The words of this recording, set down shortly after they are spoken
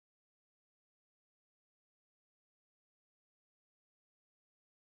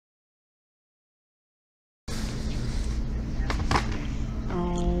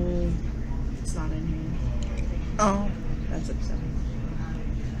Oh. That's upsetting.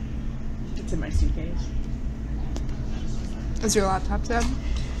 It's in my suitcase. Is your laptop dead?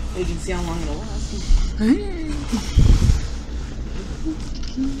 You can see how long it'll last.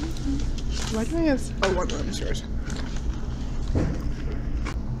 Why do I have... Oh, one room is yours.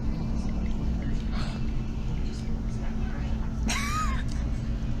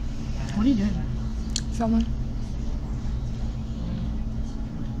 What are you doing? Someone.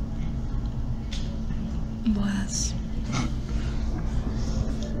 Bless.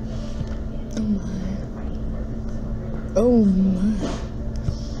 Oh my. Oh my.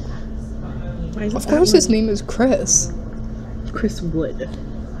 Of course his name is Chris. Chris Wood.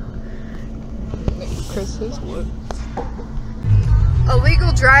 Chris is Wood.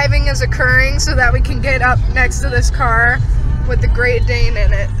 Illegal driving is occurring so that we can get up next to this car with the Great Dane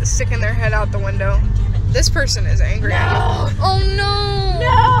in it, sticking their head out the window. This person is angry at you. Oh no!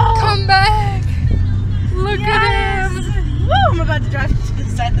 No! Come back! Look at him! Woo! I'm about to drive to the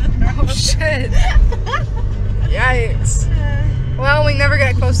side of the road. Oh shit. Yikes. Well, we never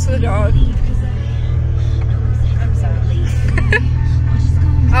got close to the dog. I'm sorry.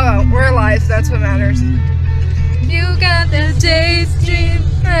 Oh well, we're alive, that's what matters. You got the daydream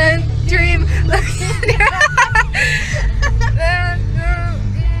and dream.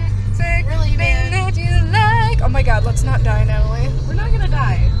 Really, man. That you like. Oh my god, let's not die, Natalie. We're not gonna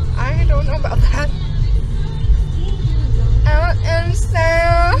die. I don't know about that. Out in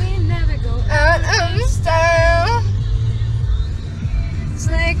style. We never go Out in style.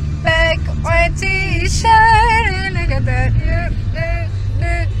 Slick back white t-shirt. And I got that.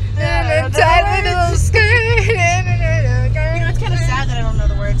 Tight little skirt. You know, it's kind of sad that I don't know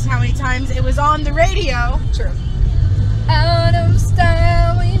the words. How many times it was on the radio. True. Out of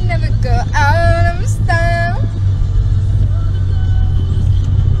style, we never go out of style.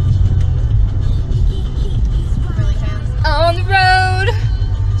 Really fast. On the road.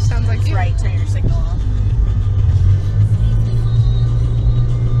 Sounds like you. Right, turn your signal off.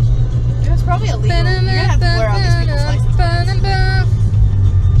 Yeah, it's probably illegal. You're gonna have to blur out these people's license plates.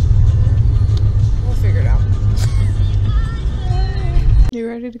 We'll figure it out. You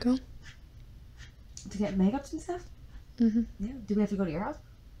ready to go? To get makeups and stuff? Mm-hmm. Yeah. Do we have to go to your house?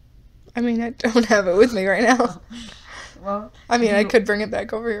 I mean, I don't have it with me right now. Well, I mean, I could bring it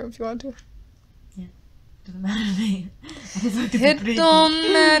back over here if you want to. yeah. Doesn't matter to me. I just like to be It pretty.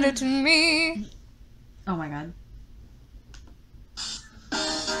 don't matter to me. Oh my god.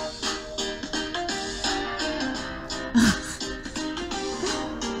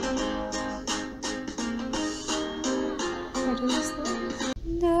 What is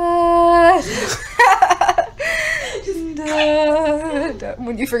that?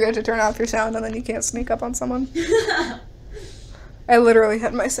 When you forget to turn off your sound and then you can't sneak up on someone. I literally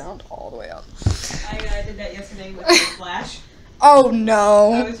had my sound all the way up. I did that yesterday with the flash. Oh I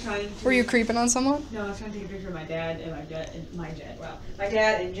no. was trying to. Were you creeping on someone? No, I was trying to take a picture of my dad and my dad. Wow, my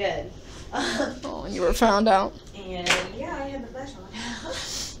dad and Jed. Oh, and you were found out. And yeah, I had the flash on.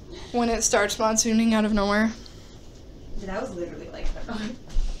 When it starts monsooning out of nowhere. But I was literally like,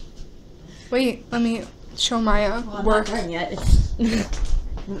 Wait, let me show Maya well, I'm work. not done yet. It's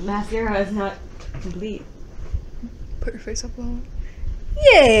mascara is not complete. Put your face up a little.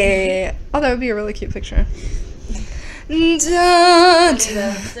 Yay! Oh, that would be a really cute picture. Da, Send me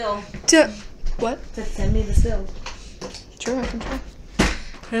the still. da. What? Send me the still. Sure, I can try.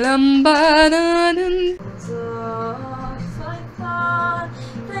 Lambada-dun. So if I thought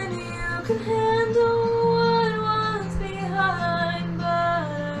then you could handle what was behind, but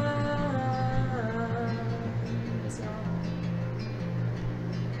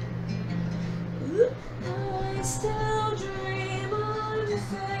I still dream of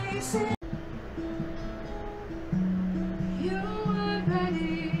facing. You were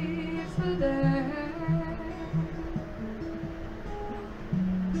ready for that.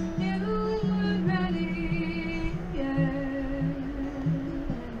 You were ready, yeah.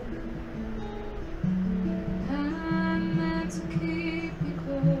 I meant to keep you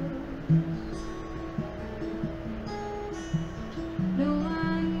close. No, I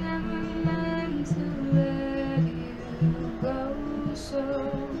never meant to let you go so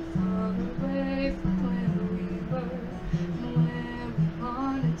far away from where we were and where we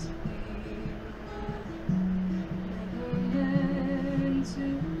are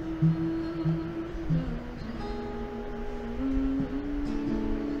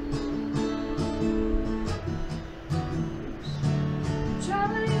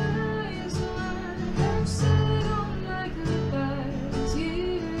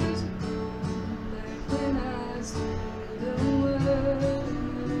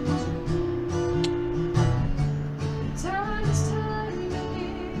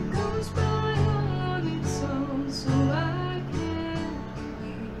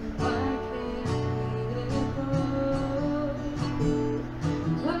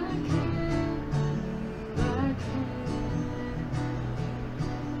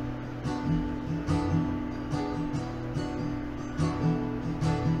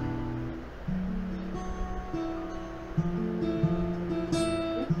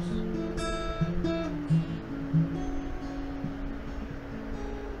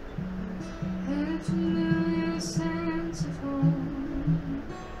that familiar sense of home,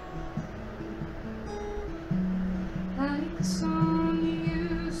 like a song you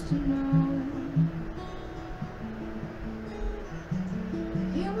used to know.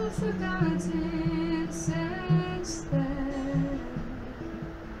 You were forgotten since then,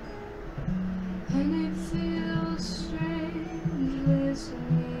 and it feels strange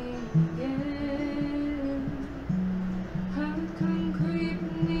listening again. How it come creep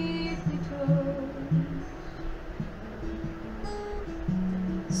beneath your toes.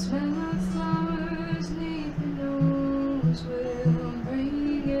 Smell of flowers neath your nose will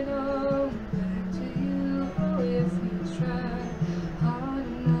bring it all back to you. Oh, if you try hard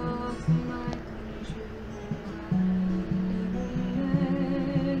enough for my country, I never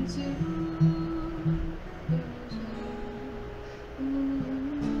meant to.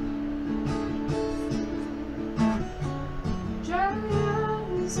 Dry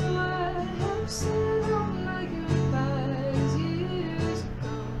eyes, so I have said all my goodbyes years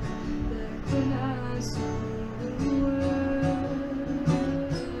ago, back when I saw the world.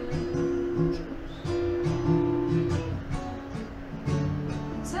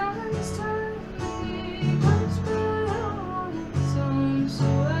 Time is turning, it comes by on its own, so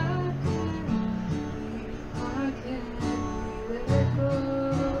I can't let go.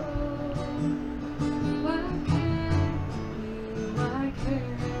 Why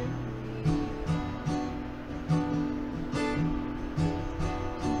can't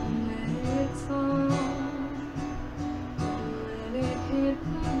let it fall, let it hit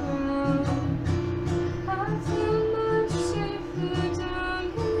the ground. I feel much safer down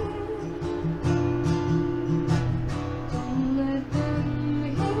here. Don't let them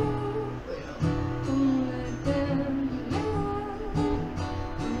hear, don't let them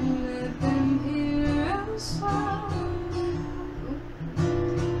don't let them hear us fall.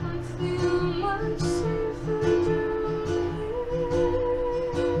 I feel much safer down here.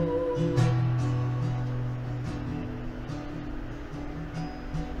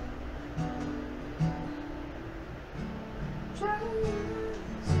 Try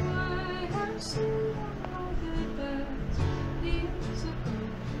so I have seen all goodbyes years ago,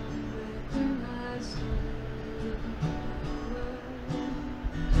 back when I saw the world.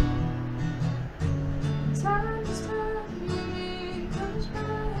 Time is turning, it comes by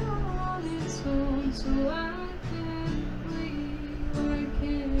on its own, so I can't leave, I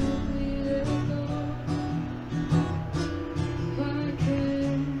can't let go. I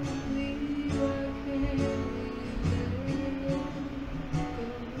can't leave, I can't let go.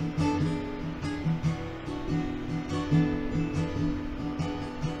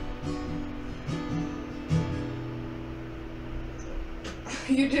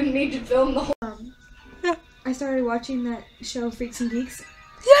 You didn't need to film the whole. I started watching that show, Freaks and Geeks.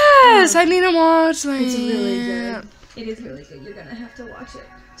 Yes, I need to watch that. It's really good. It is really good. You're gonna have to watch it.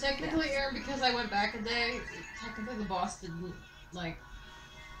 Technically, Aaron, because I went back a day, technically the boss didn't, like,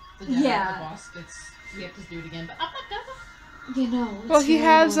 the death Yeah. of the boss gets, we have to do it again, but I'm not gonna. You know. Well, it's he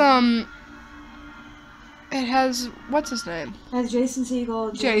has terrible. It has what's his name? It has Jason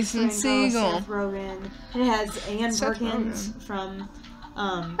Segel, Jason James Franco, Segel. Seth Rogen. It has Anne Seth Perkins Rogen. from.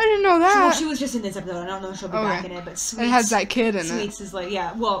 I didn't know Well, that. she was just in this episode. I don't know if she'll be Okay. back in it, but Sweets. It has that kid in Sweets is like,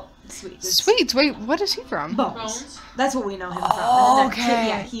 yeah, well, Sweets. It's Sweets. Wait, what is he from? Bones. Bones. That's what we know him from. Oh, And then that kid, okay.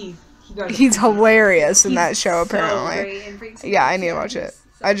 yeah, he goes. He's hilarious in He's that show, so apparently. great in Freaks and Yeah, I Geeks. need to watch it. he's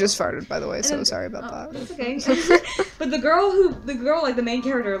so I just farted, by the way, so then- sorry about that. That's okay. But the girl, like the main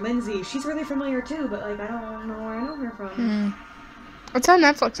character, Lindsay, she's really familiar too. But like, I don't know where I know her from. It's on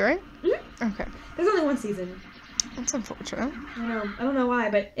Netflix, right? Mhm. Okay. There's only one season. That's unfortunate. I don't know why,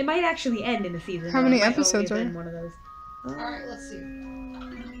 but it might actually end in the season. How though. many It might only episodes have are been there? one of those. Alright, let's see.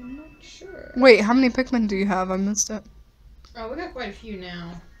 I'm not sure. Wait, how many Pikmin do you have? I missed it. Oh, we got quite a few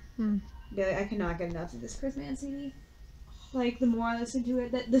now. Yeah, I cannot get enough of this Chris Man CD. Like, the more I listen to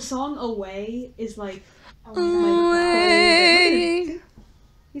it, the song "Away" is like, oh my favorite. Look at him.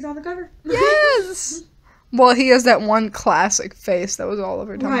 He's on the cover. Yes! Well, he has that one classic face that was all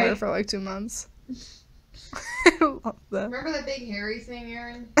over Tumblr Right. for like 2 months. I love that. Remember that big hairy thing,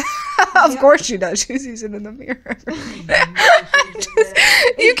 Aaron? Of course she does. She sees it in the mirror.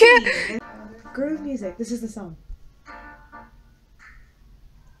 You can't. Groove music. This is the song.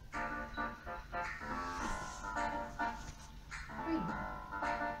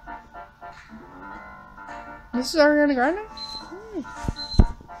 This is Ariana Grande?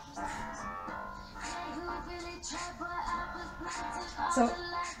 So,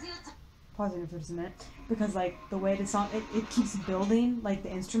 pause it for just a minute, because like the way the song it keeps building, like the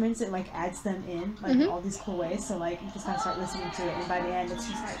instruments, it like adds them in like all these cool ways. So like you just kind of start listening to it, and by the end it's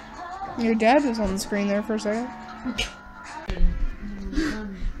just like Your dad was on the screen there for a second.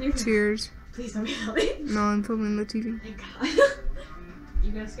 Cheers. Please don't be healthy. No, I'm filming the TV. Thank God.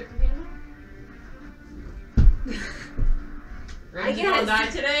 You gonna skip the camera? Ramsey will die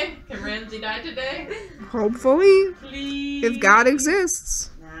today? Can Ramsey die today? Hopefully. Please. If God exists.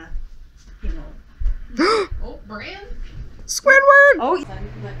 Nah. You know. Oh, Bran? Squidward! Oh,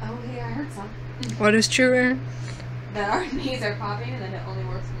 hey, I heard some. What is true, Aaron? That our knees are popping and then it only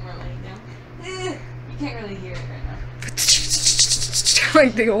works when we're laying down. You can't really hear it right now.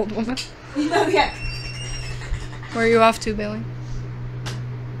 Like the old woman. Oh, yeah. Where are you off to, Bailey?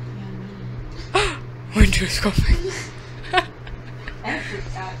 Winter's coming. I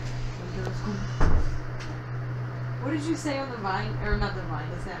freaked out. What did you say on the Vine? Or not the Vine,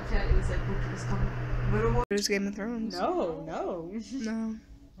 the Snapchat? It was like, winter is coming. There's Game of Thrones. No. No.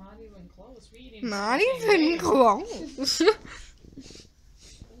 Not even close. We didn't Not even close.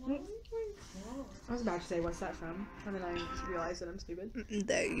 I was about to say, what's that from? And then I just realized that I'm stupid.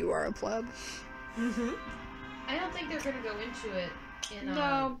 That you are a pleb. Mm-hmm. I don't think they're gonna go into it in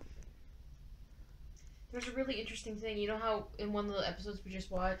No. There's a really interesting thing. You know how in one of the episodes we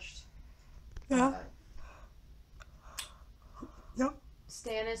just watched, Yeah. Yep.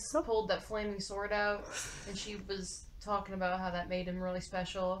 Stannis pulled that flaming sword out, and she was talking about how that made him really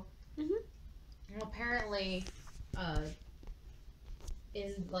special. Mhm. Well, apparently,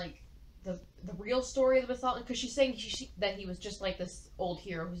 in like the real story of the mythology, because she's saying that he was just like this old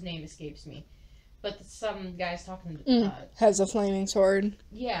hero whose name escapes me, but some guy's talking to Has a flaming sword.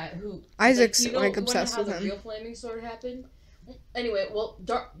 yeah, who Isaac's you know, obsessed with how him. the real flaming sword happened. Anyway, well,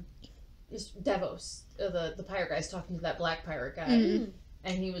 Davos, the pirate guy's talking to that black pirate guy,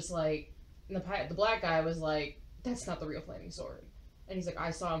 and he was like, and the black guy was like, "That's not the real flaming sword," and he's like, "I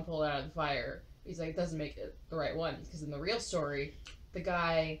saw him pull it out of the fire." He's like, "It doesn't make it the right one because in the real story, the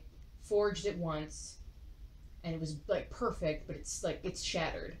guy forged it once, and it was like perfect, but it's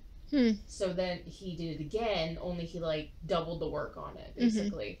shattered." So then he did it again, only he like doubled the work on it,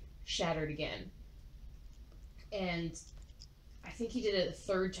 basically. Shattered again. And I think he did it a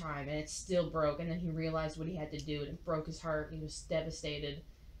third time and it still broke, and then he realized what he had to do and it broke his heart and he was devastated.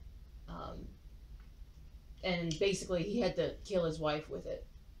 And basically he had to kill his wife with it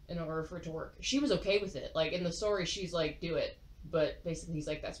in order for it to work. She was okay with it. Like in the story she's like, do it. But basically he's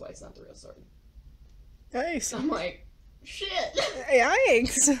like, that's why it's not the real sword. Nice. I'm like, shit.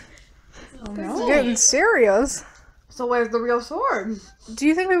 Yikes. Oh, It's no. getting serious. So where's the real sword? Do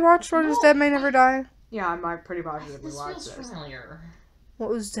you think we watched What is Dead May Never Die? Yeah, I'm pretty positive we This watched feels this. familiar. What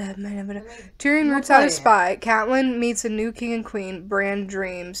was Dead May Never Die? Tyrion We'll roots out play a it. spy. Catelyn meets a new king and queen. Bran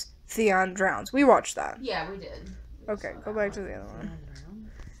dreams. Theon drowns. We watched that. Yeah, we did. Okay, go back to the other one.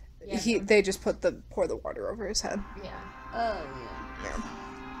 Yeah, They just pour the water over his head. yeah. Oh, Yeah.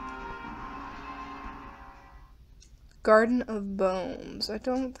 Garden of Bones. I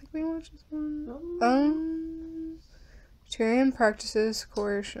don't think we watched this one. Tyrion practices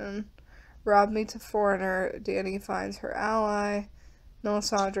coercion. Rob meets a foreigner. Dany finds her ally.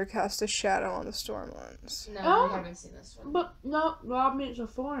 Melisandre casts a shadow on the Stormlands. No, Oh. we haven't seen this one. But no, Rob meets a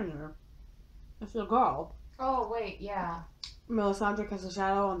foreigner. It's a girl. Oh, wait, yeah. Melisandre casts a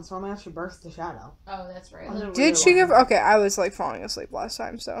shadow on the Stormlands. She bursts the shadow. Oh, that's right. Did she give... Okay, I was like falling asleep last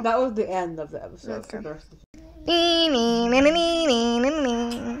time, so... That was the end of the episode. Okay. She burst the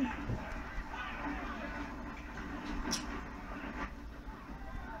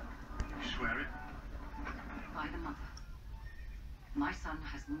Swear it. By the mother. My son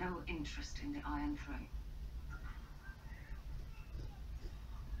has no interest in the Iron Throne.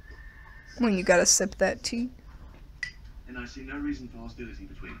 When you gotta sip that tea. And I see no reason for hostility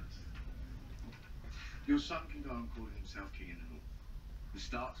between us. Your son can go on calling himself king in the north. The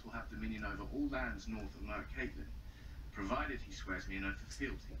Starks will have dominion over all lands north of Mount Caitlin, provided he swears me an oath of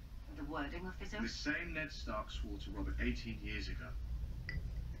fealty. The wording of his The oath? same Ned Stark swore to Robert 18 years ago.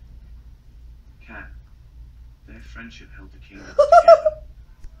 Cat, their friendship held the kingdom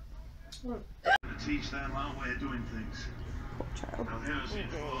together. To teach them our way of doing things. Child. They'll hear us in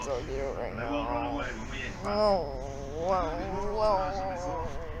So force. cute right They now. won't run away when we hit back. Oh, They'll be more organised than before,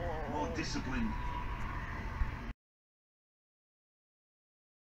 more disciplined.